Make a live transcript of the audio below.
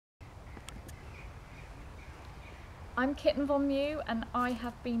I'm Kitten von Mew, and I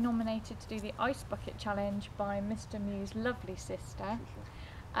have been nominated to do the Ice Bucket Challenge by Mr. Mew's lovely sister.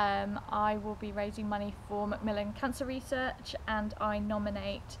 I will be raising money for Macmillan Cancer Research, and I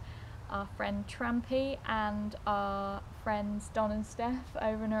nominate our friend Trampy and our friends Don and Steph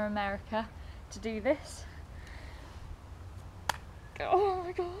over in America to do this. Oh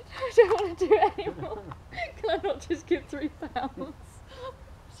my god, I don't want to do it anymore. Can I not just give £3?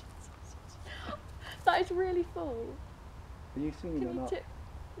 That is really full. Are you singing or not? Can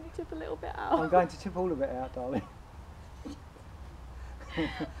you tip a little bit out? I'm going to tip all of it out, darling.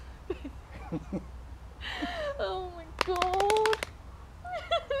 Oh my god.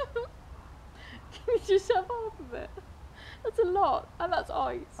 Can you just have half of it? That's a lot, and that's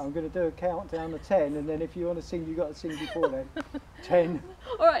ice. I'm going to do a countdown of 10, and then if you want to sing, you've got to sing before then. 10.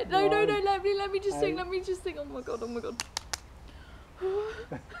 Alright, no, nine, let me just sing, 8, let me just sing. Oh my god, oh my god.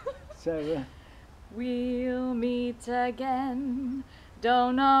 7. We'll meet again,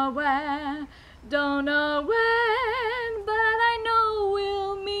 don't know where, don't know when, but I know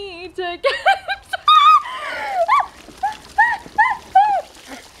we'll meet again.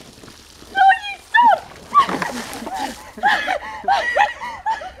 No, you stop!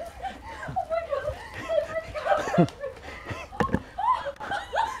 Oh my god, that's really cold.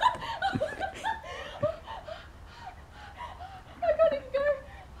 I can't even go.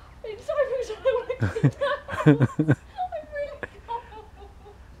 It's so I'm really cold.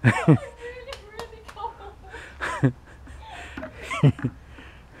 I'm really cold.